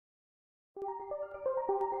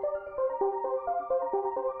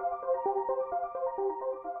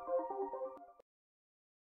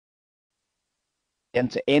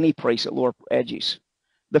Into any price at lower edges.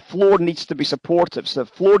 The floor needs to be supportive, so the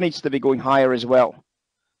floor needs to be going higher as well.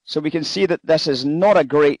 So we can see that this is not a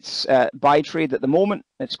great buy trade at the moment.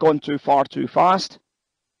 It's gone too far too fast.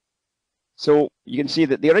 So you can see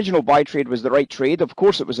that the original buy trade was the right trade. Of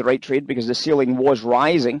course it was the right trade because the ceiling was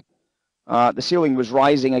rising. The ceiling was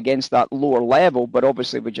rising against that lower level, but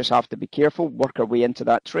obviously we just have to be careful, work our way into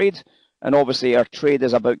that trade. And obviously our trade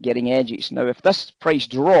is about getting edges. Now if this price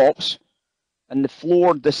drops and the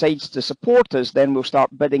floor decides to support us, then we'll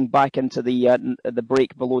start bidding back into the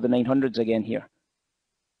break below the 900s again here.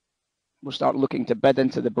 We'll start looking to bid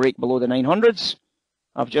into the break below the 900s.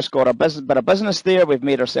 I've just got a bit of business there. We've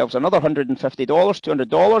made ourselves another $150, $200,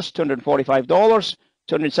 $245, $275,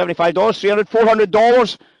 $300,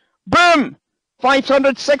 $400. Boom! $500,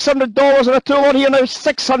 $600 on a two-lot here now.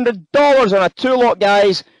 $600 on a two-lot,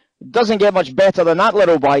 guys. It doesn't get much better than that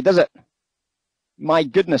little buy, does it? My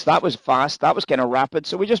goodness, that was fast. That was kind of rapid.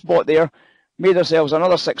 So we just bought there, made ourselves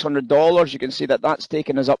another $600. You can see that that's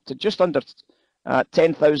taken us up to just under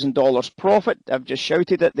 $10,000 profit. I've just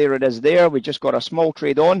shouted it. There it is there. We just got a small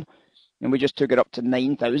trade on, and we just took it up to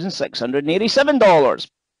 $9,687.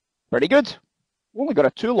 Pretty good. We only got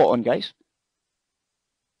a two-lot on, guys.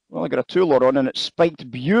 We only got a two-lot on, and it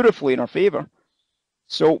spiked beautifully in our favor.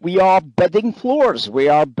 So we are bidding floors. We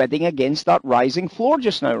are bidding against that rising floor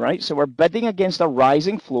just now, right? So we're bidding against a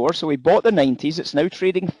rising floor. So we bought the 90s. It's now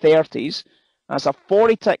trading 30s. That's a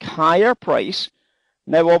 40-tick higher price.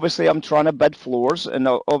 Now, obviously, I'm trying to bid floors, and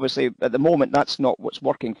obviously, at the moment, that's not what's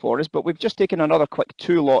working for us. But we've just taken another quick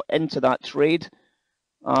two-lot into that trade,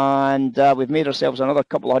 and we've made ourselves another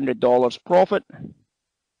couple of $100 profit.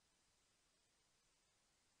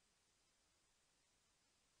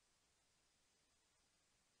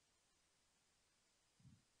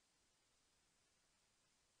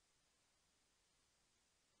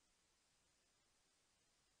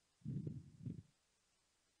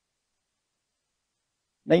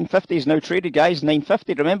 $950 is now traded, guys.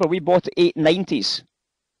 $950. Remember, we bought at 890s.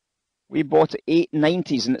 We bought at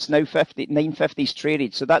 890s, and it's now 950s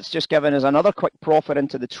traded. So that's just given us another quick profit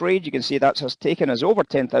into the trade. You can see that's us taken us over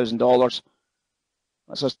 $10,000.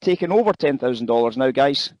 That's us taken over $10,000 now,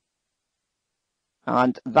 guys.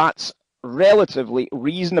 And that's relatively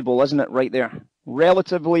reasonable, isn't it, right there?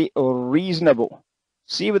 Relatively reasonable.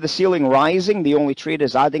 See, with the ceiling rising, the only trade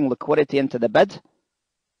is adding liquidity into the bid.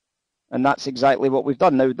 And that's exactly what we've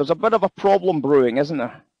done. Now, there's a bit of a problem brewing, isn't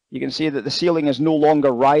there? You can see that the ceiling is no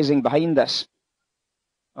longer rising behind this.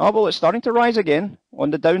 Oh, well, it's starting to rise again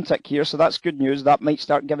on the downtick here, so that's good news. That might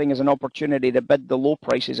start giving us an opportunity to bid the low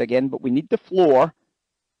prices again, but we need the floor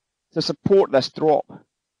to support this drop.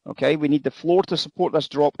 Okay, we need the floor to support this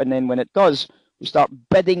drop, and then when it does, we start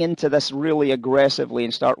bidding into this really aggressively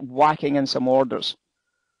and start whacking in some orders.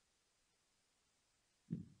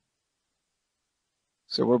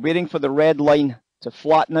 So we're waiting for the red line to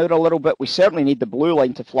flatten out a little bit. We certainly need the blue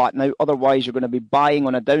line to flatten out. Otherwise, you're going to be buying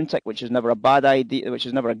on a downtick, which is never a bad idea, which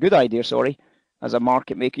is never a good idea, sorry, as a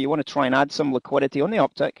market maker. You want to try and add some liquidity on the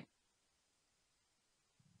uptick.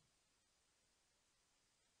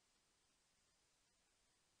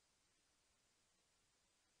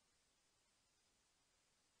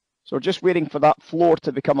 So we're just waiting for that floor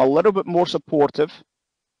to become a little bit more supportive.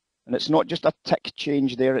 And it's not just a tick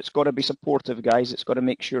change there. It's got to be supportive, guys. It's got to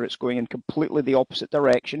make sure it's going in completely the opposite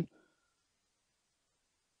direction.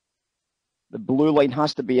 The blue line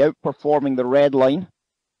has to be outperforming the red line.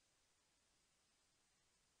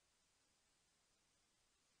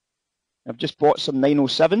 I've just bought some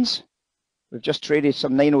 907s. We've just traded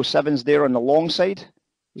some 907s there on the long side.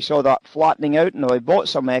 We saw that flattening out. Now I bought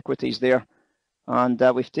some equities there. And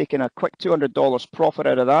we've taken a quick $200 profit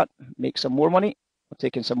out of that. Make some more money. We're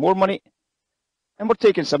taking some more money, and we're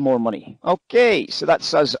taking some more money. Okay, so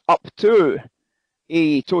that's us up to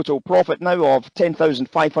a total profit now of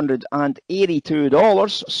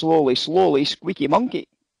 $10,582. Slowly, slowly, squeaky monkey.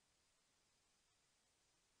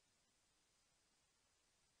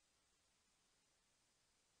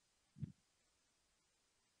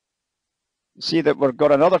 See that we've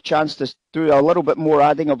got another chance to do a little bit more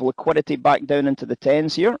adding of liquidity back down into the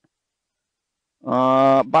 10s here.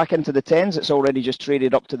 Back into the 10s, it's already just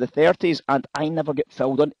traded up to the 30s, and I never get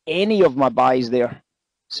filled on any of my buys there.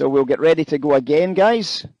 So we'll get ready to go again,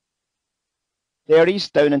 guys.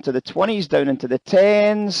 30s, down into the 20s, down into the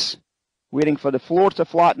 10s. Waiting for the floor to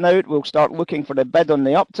flatten out. We'll start looking for the bid on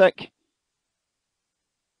the uptick.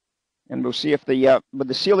 And we'll see if with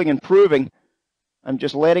the ceiling improving, I'm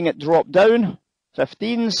just letting it drop down.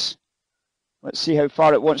 15s. Let's see how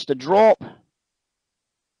far it wants to drop.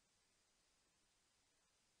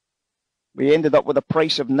 We ended up with a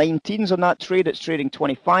price of 19s on that trade. It's trading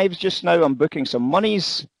 25s just now. I'm booking some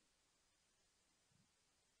monies.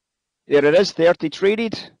 There it is, 30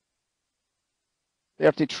 traded.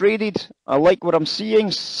 30 traded. I like what I'm seeing,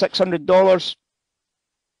 $600.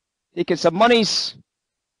 Taking some monies.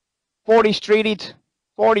 40s traded.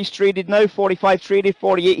 40s traded now, 45 traded,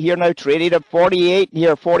 48 here now traded at 48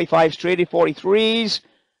 here, 45s traded, 43s.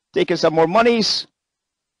 Taking some more monies.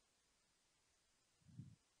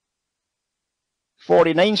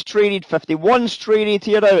 49s traded, 51s traded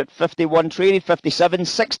here now at 51 traded, 57,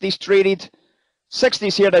 60s traded.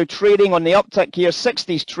 60s here now trading on the uptick here,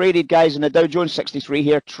 60s traded guys in the Dow Jones, 63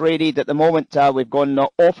 here traded. At the moment we've gone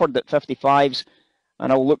offered at 55s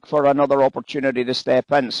and I'll look for another opportunity to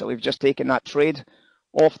step in. So we've just taken that trade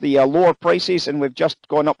off the lower prices and we've just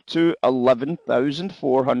gone up to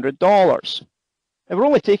 $11,400. And we're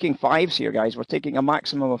only taking fives here guys, we're taking a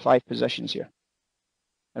maximum of 5 positions here.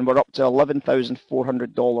 And we're up to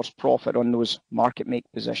 $11,400 profit on those market make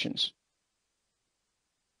positions.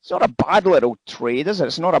 It's not a bad little trade, is it?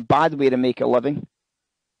 It's not a bad way to make a living.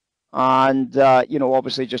 And, you know,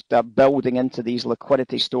 obviously just building into these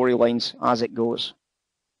liquidity storylines as it goes.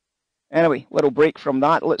 Anyway, little break from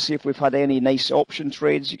that. Let's see if we've had any nice option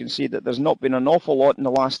trades. You can see that there's not been an awful lot in the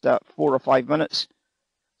last 4 or 5 minutes.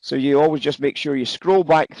 So you always just make sure you scroll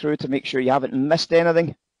back through to make sure you haven't missed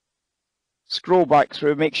anything. Scroll back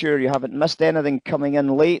through, make sure you haven't missed anything coming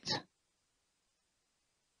in late.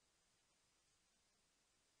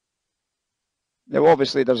 Now,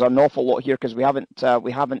 obviously, there's an awful lot here because we haven't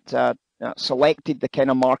selected the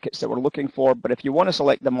kind of markets that we're looking for. But if you want to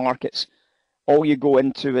select the markets, all you go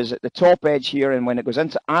into is at the top edge here, and when it goes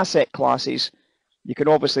into asset classes, you can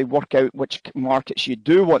obviously work out which markets you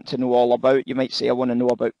do want to know all about. You might say, I want to know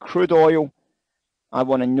about crude oil. I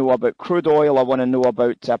want to know about crude oil. I want to know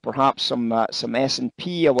about perhaps some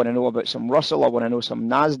S&P. I want to know about some Russell. I want to know some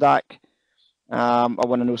NASDAQ. I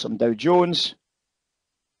want to know some Dow Jones.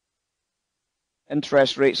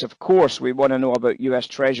 Interest rates, of course. We want to know about US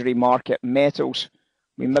Treasury market, metals.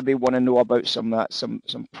 We maybe want to know about some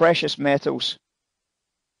precious metals,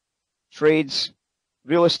 trades,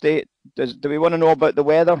 real estate. Do we want to know about the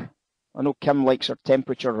weather? I know Kim likes her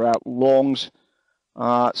temperature longs.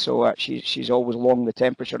 So she's always long the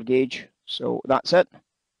temperature gauge. So that's it.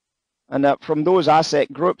 And from those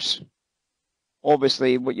asset groups,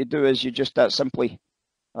 obviously what you do is you just simply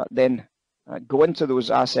then go into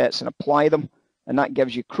those assets and apply them. And that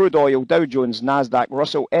gives you crude oil, Dow Jones, NASDAQ,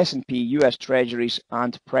 Russell, S&P, US Treasuries,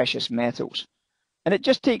 and precious metals. And it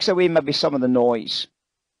just takes away maybe some of the noise.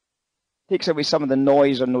 Takes away some of the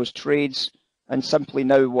noise on those trades. And simply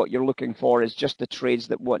now what you're looking for is just the trades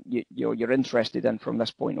that you're interested in from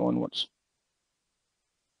this point onwards.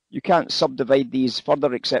 You can't subdivide these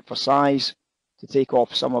further except for size to take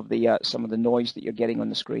off some of the noise that you're getting on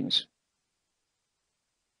the screens.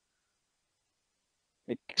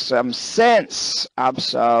 Makes some sense,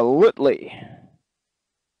 absolutely.